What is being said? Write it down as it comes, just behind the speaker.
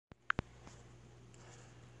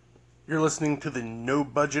You're listening to the No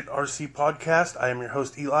Budget RC Podcast. I am your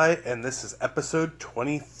host, Eli, and this is episode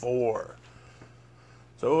 24.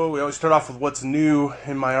 So, we always start off with what's new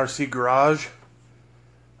in my RC garage.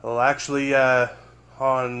 Well, actually,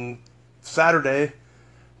 on Saturday,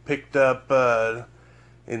 picked up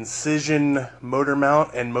Incision motor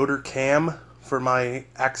mount and motor cam for my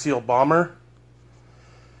Axial Bomber.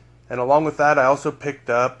 And along with that, I also picked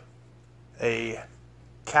up a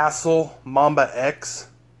Castle Mamba X.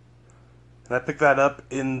 And I picked that up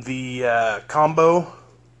in the combo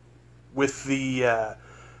with the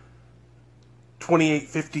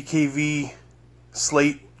 2850 kV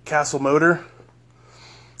Slate Castle motor.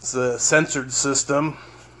 It's a censored system.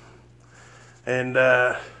 And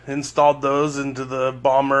installed those into the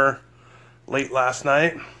Bomber late last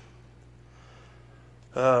night.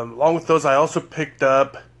 Along with those, I also picked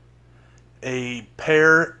up a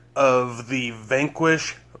pair of the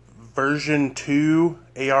Vanquish version 2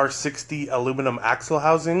 AR60 aluminum axle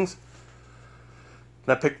housings.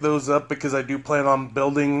 And I picked those up because I do plan on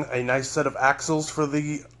building a nice set of axles for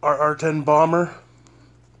the RR10 Bomber.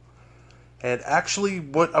 And actually,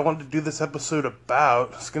 what I wanted to do this episode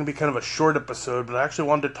about, it's going to be kind of a short episode, but I actually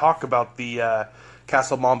wanted to talk about the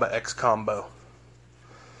Castle Mamba X combo.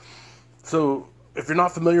 So, if you're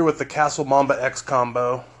not familiar with the Castle Mamba X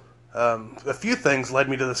combo, a few things led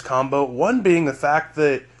me to this combo. One being the fact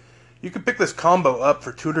that you could pick this combo up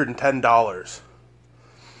for $210.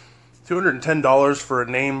 $210 for a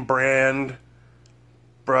name brand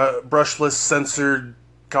brushless censored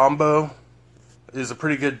combo is a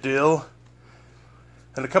pretty good deal.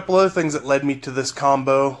 And a couple other things that led me to this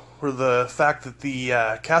combo were the fact that the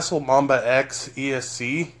Castle Mamba X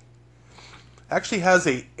ESC actually has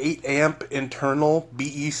a 8 amp internal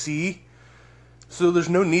BEC. So there's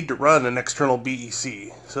no need to run an external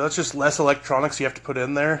BEC. So that's just less electronics you have to put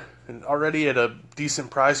in there. And already at a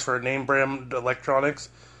decent price for a name brand electronics.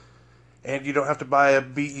 And you don't have to buy a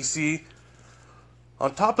BEC.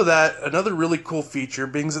 On top of that, another really cool feature,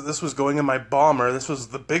 being that this was going in my Bomber, this was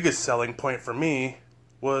the biggest selling point for me,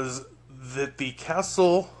 was that the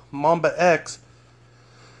Castle Mamba X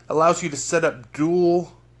allows you to set up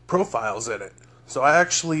dual profiles in it. So I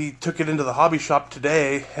actually took it into the hobby shop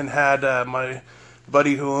today and had my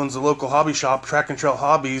buddy who owns a local hobby shop, Track and Trail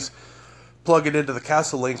Hobbies, plug it into the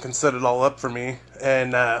Castle link and set it all up for me.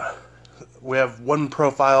 And we have one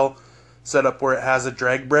profile set up where it has a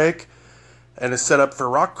drag brake and is set up for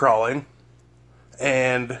rock crawling.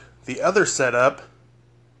 And the other setup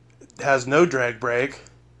has no drag brake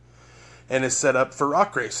and is set up for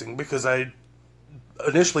rock racing, because I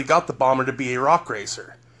initially got the Bomber to be a rock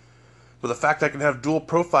racer. But the fact I can have dual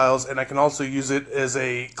profiles and I can also use it as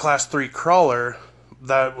a Class 3 crawler,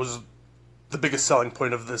 that was the biggest selling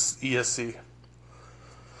point of this ESC.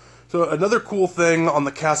 So another cool thing on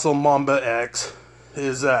the Castle Mamba X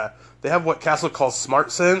is they have what Castle calls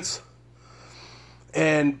Smart Sense.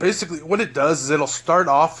 And basically what it does is it'll start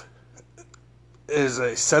off as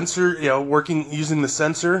a sensor, working using the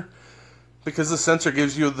sensor, because the sensor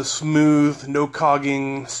gives you the smooth, no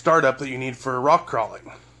cogging startup that you need for rock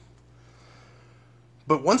crawling.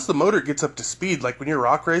 But once the motor gets up to speed, like when you're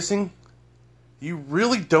rock racing, you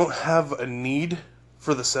really don't have a need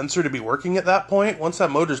for the sensor to be working at that point. Once that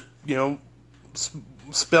motor's,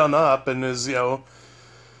 spun up and is,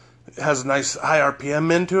 has a nice high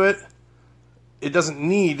RPM into it, it doesn't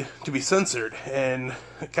need to be censored. And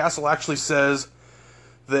Castle actually says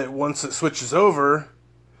that once it switches over,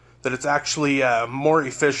 that it's actually more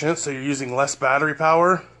efficient, so you're using less battery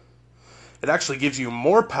power. It actually gives you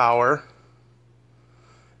more power,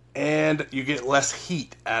 and you get less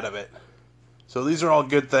heat out of it. So these are all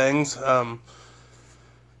good things.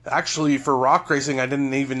 Actually, for rock racing, I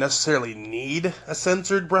didn't even necessarily need a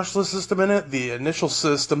censored brushless system in it. The initial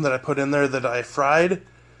system that I put in there that I fried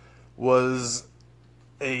was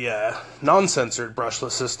a non-censored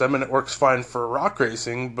brushless system, and it works fine for rock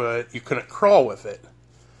racing, but you couldn't crawl with it.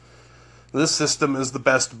 This system is the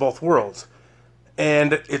best of both worlds.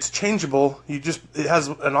 And it's changeable. It has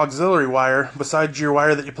an auxiliary wire besides your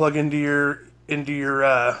wire that you plug into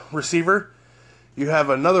your receiver. You have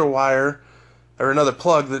another wire or another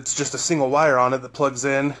plug that's just a single wire on it that plugs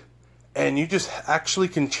in, and you just actually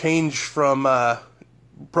can change from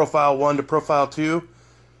profile 1 to profile 2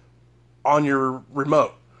 on your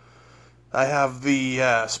remote. I have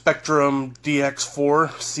the Spectrum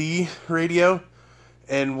DX4C radio,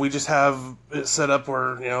 and we just have it set up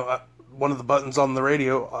where, one of the buttons on the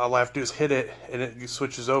radio, all I have to do is hit it, and it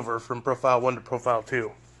switches over from profile 1 to profile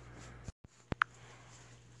 2.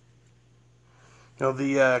 Now,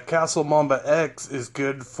 the Castle Mamba X is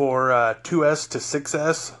good for 2S to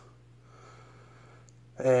 6S.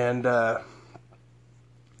 And the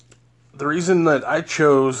reason that I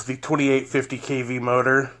chose the 2850 kV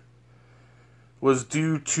motor was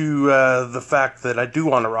due to the fact that I do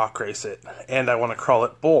want to rock race it, and I want to crawl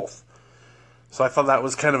it both. So I thought that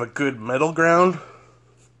was kind of a good middle ground.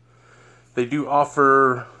 They do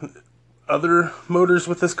offer other motors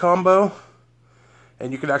with this combo,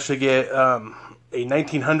 and you can actually get a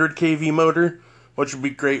 1900 kV motor, which would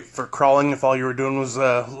be great for crawling if all you were doing was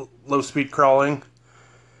low speed crawling.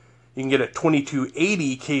 You can get a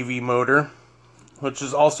 2280 kV motor, which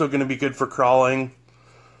is also going to be good for crawling.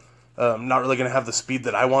 Not really going to have the speed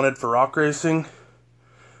that I wanted for rock racing.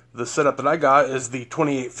 The setup that I got is the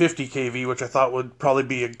 2850 kV, which I thought would probably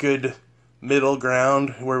be a good middle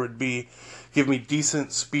ground, where it would give me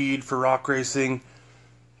decent speed for rock racing,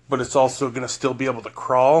 but it's also going to still be able to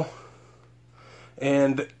crawl.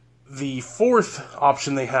 And the fourth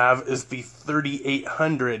option they have is the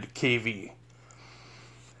 3800 kV.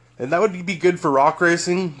 And that would be good for rock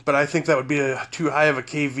racing, but I think that would be too high of a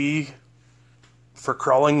kV for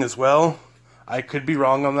crawling as well. I could be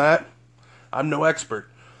wrong on that. I'm no expert.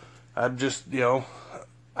 I'm just,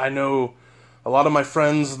 I know a lot of my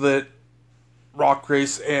friends that rock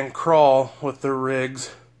race and crawl with their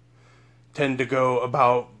rigs tend to go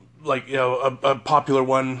about, a popular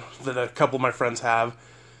one that a couple of my friends have.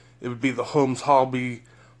 It would be the Holmes Hobbies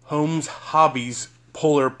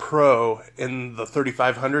Polar Pro in the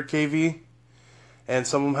 3500 kV, and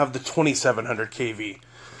some of them have the 2700 kV.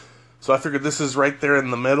 So I figured this is right there in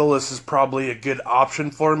the middle. This is probably a good option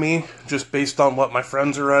for me, just based on what my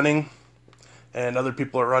friends are running and other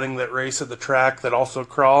people are running that race at the track that also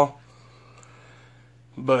crawl.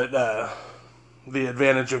 But the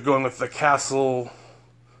advantage of going with the Castle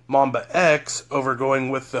Mamba X over going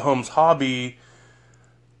with the Holmes Hobby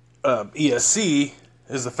ESC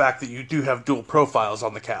is the fact that you do have dual profiles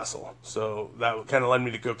on the Castle. So that kind of led me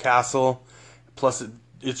to go Castle. Plus,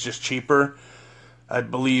 it's just cheaper. I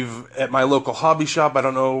believe at my local hobby shop, I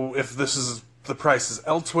don't know if this is the prices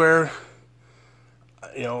elsewhere.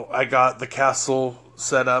 I got the Castle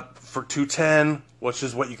set up for $210, which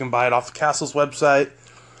is what you can buy it off the Castle's website.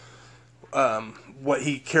 What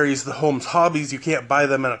he carries, the Holmes Hobbies, you can't buy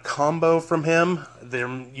them in a combo from him.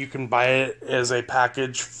 You can buy it as a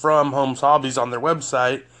package from Holmes Hobbies on their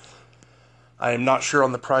website. I am not sure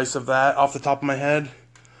on the price of that off the top of my head,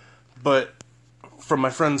 but from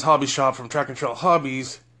my friend's hobby shop from Track and Trail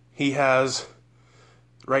Hobbies, he has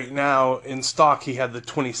right now in stock, he had the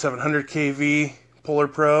 2700 kV Polar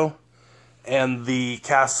Pro and the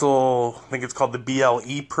Castle, I think it's called the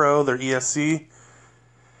BLE Pro, their ESC,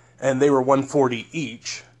 and they were $140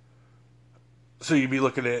 each. So you'd be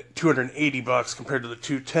looking at $280 compared to the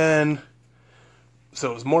 $210.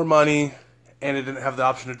 So it was more money, and it didn't have the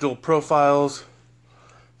option of dual profiles.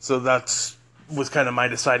 So was kind of my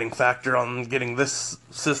deciding factor on getting this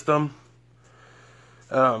system.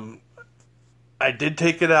 I did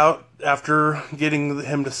take it out after getting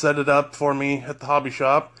him to set it up for me at the hobby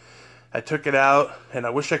shop. I took it out, and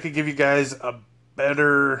I wish I could give you guys a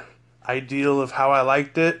better idea of how I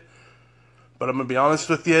liked it. But I'm going to be honest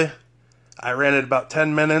with you. I ran it about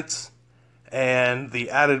 10 minutes, and the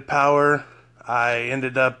added power, I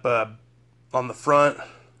ended up on the front.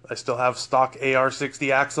 I still have stock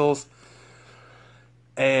AR60 axles.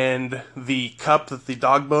 And the cup that the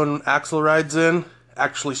Dogbone axle rides in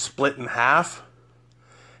actually split in half.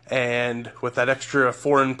 And with that extra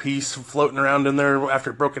foreign piece floating around in there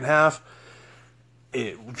after it broke in half,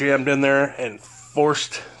 it jammed in there and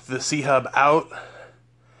forced the C-hub out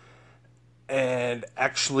and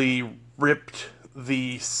actually ripped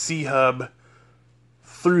the C-hub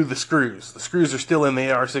through the screws. The screws are still in the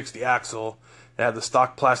AR60 axle. It had the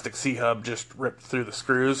stock plastic C-hub just ripped through the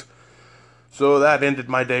screws. So that ended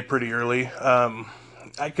my day pretty early.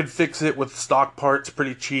 I could fix it with stock parts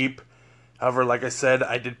pretty cheap. However, like I said,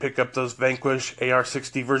 I did pick up those Vanquish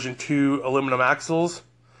AR60 version 2 aluminum axles.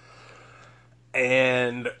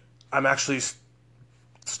 And I'm actually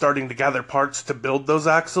starting to gather parts to build those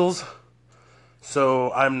axles.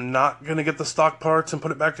 So I'm not going to get the stock parts and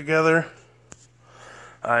put it back together.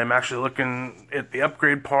 I'm actually looking at the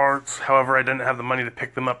upgrade parts. However, I didn't have the money to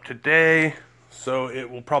pick them up today. So it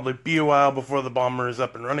will probably be a while before the Bomber is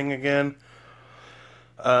up and running again.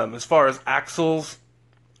 As far as axles,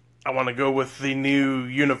 I want to go with the new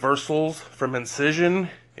Universals from Incision.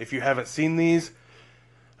 If you haven't seen these,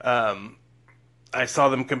 I saw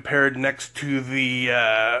them compared next to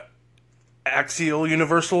the Axial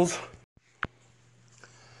Universals.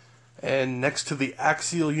 And next to the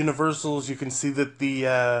Axial Universals, you can see that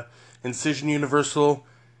the Incision Universal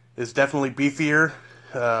is definitely beefier.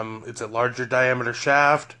 It's a larger diameter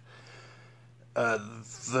shaft.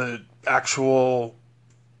 The actual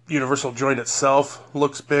universal joint itself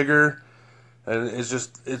looks bigger, and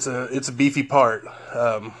it's a beefy part.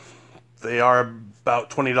 They are about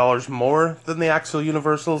 $20 more than the Axial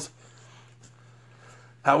universals.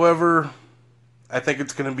 However, I think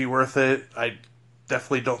it's going to be worth it. I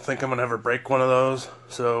definitely don't think I'm going to ever break one of those,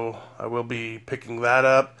 so I will be picking that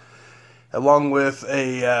up. Along with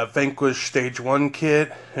a Vanquish Stage 1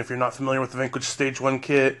 kit. If you're not familiar with the Vanquish Stage 1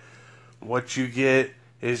 kit, what you get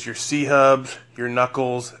is your C-hubs, your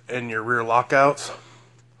knuckles, and your rear lockouts.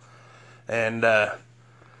 And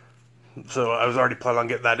so I was already planning on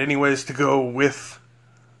getting that anyways to go with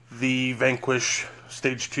the Vanquish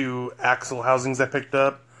Stage 2 axle housings I picked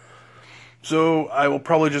up. So I will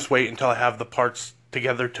probably just wait until I have the parts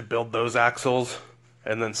together to build those axles,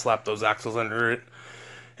 and then slap those axles under it.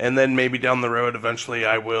 And then maybe down the road, eventually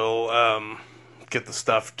I will get the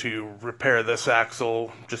stuff to repair this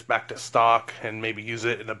axle just back to stock and maybe use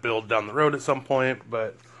it in a build down the road at some point.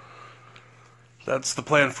 But that's the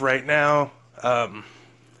plan for right now.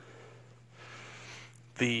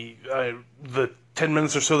 The 10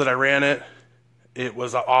 minutes or so that I ran it, it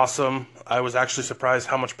was awesome. I was actually surprised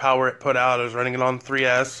how much power it put out. I was running it on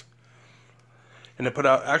 3S, and it put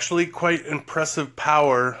out actually quite impressive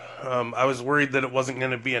power. I was worried that it wasn't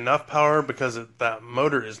going to be enough power because that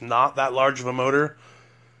motor is not that large of a motor.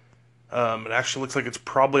 It actually looks like it's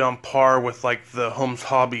probably on par with like the Holmes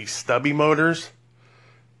Hobby stubby motors.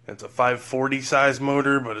 It's a 540 size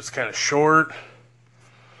motor, but it's kind of short.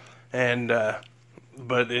 And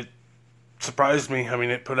but it surprised me. I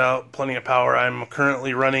mean, it put out plenty of power. I'm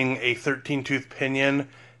currently running a 13-tooth pinion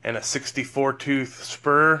and a 64-tooth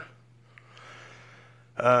spur.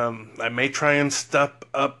 I may try and step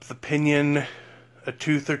up the pinion a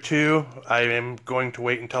tooth or two. I am going to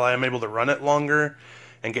wait until I am able to run it longer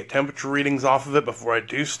and get temperature readings off of it before I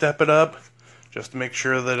do step it up, just to make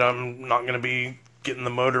sure that I'm not going to be getting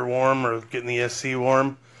the motor warm or getting the ESC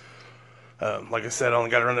warm. Like I said, I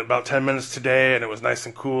only got to run it about 10 minutes today, and it was nice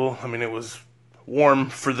and cool. I mean, it was warm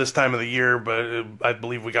for this time of the year, but I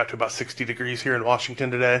believe we got to about 60 degrees here in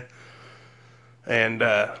Washington today. And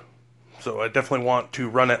so I definitely want to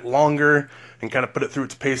run it longer and kind of put it through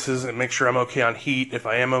its paces and make sure I'm okay on heat. If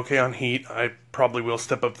I am okay on heat, I probably will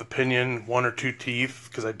step up the pinion 1 or 2 teeth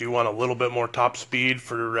because I do want a little bit more top speed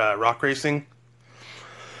for rock racing.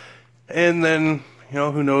 And then,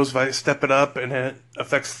 who knows if I step it up and it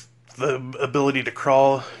affects the ability to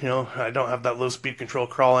crawl. I don't have that low speed control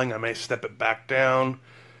crawling. I may step it back down.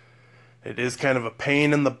 It is kind of a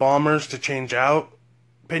pain in the bombers to change out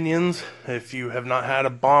pinions. If you have not had a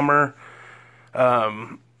bomber,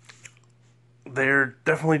 they're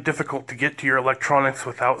definitely difficult to get to your electronics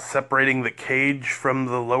without separating the cage from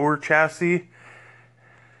the lower chassis.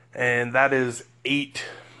 And that is 8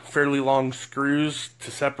 fairly long screws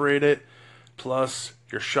to separate it, plus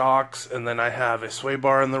your shocks, and then I have a sway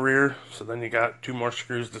bar in the rear, so then you got 2 more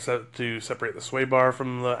screws to separate the sway bar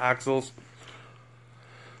from the axles.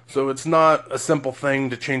 So it's not a simple thing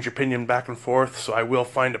to change your pinion back and forth, so I will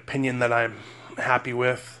find a pinion that I'm happy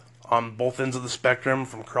with on both ends of the spectrum,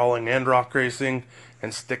 from crawling and rock racing,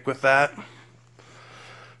 and stick with that.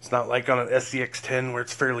 It's not like on an SCX-10 where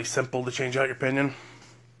it's fairly simple to change out your pinion.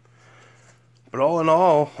 But all in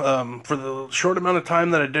all, for the short amount of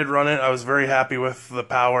time that I did run it, I was very happy with the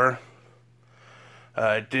power.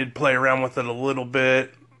 I did play around with it a little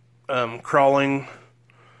bit, crawling,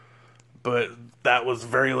 but that was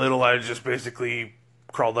very little. I just basically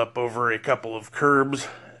crawled up over a couple of curbs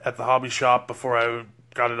at the hobby shop before I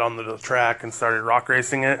got it on the track and started rock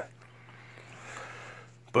racing it.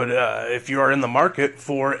 But if you are in the market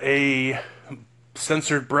for a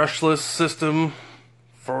censored brushless system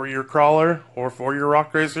for your crawler or for your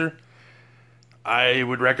rock racer, I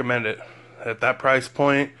would recommend it at that price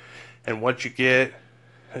point, and what you get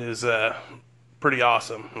is pretty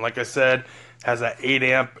awesome. Like I said, has that 8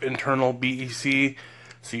 amp internal BEC,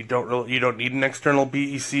 so you don't need an external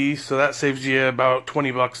BEC, so that saves you about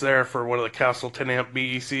 $20 there for one of the Castle 10 amp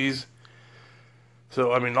BECs.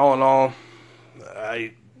 So I mean, all in all,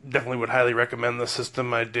 I definitely would highly recommend the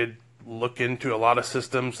system. I did look into a lot of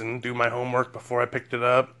systems and do my homework before I picked it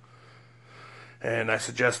up, and I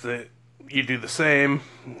suggest that you do the same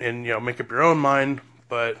and make up your own mind.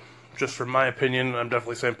 But just from my opinion, I'm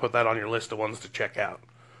definitely saying put that on your list of ones to check out.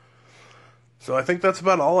 So I think that's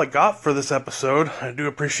about all I got for this episode. I do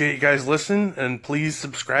appreciate you guys listening, and please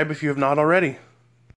subscribe if you have not already.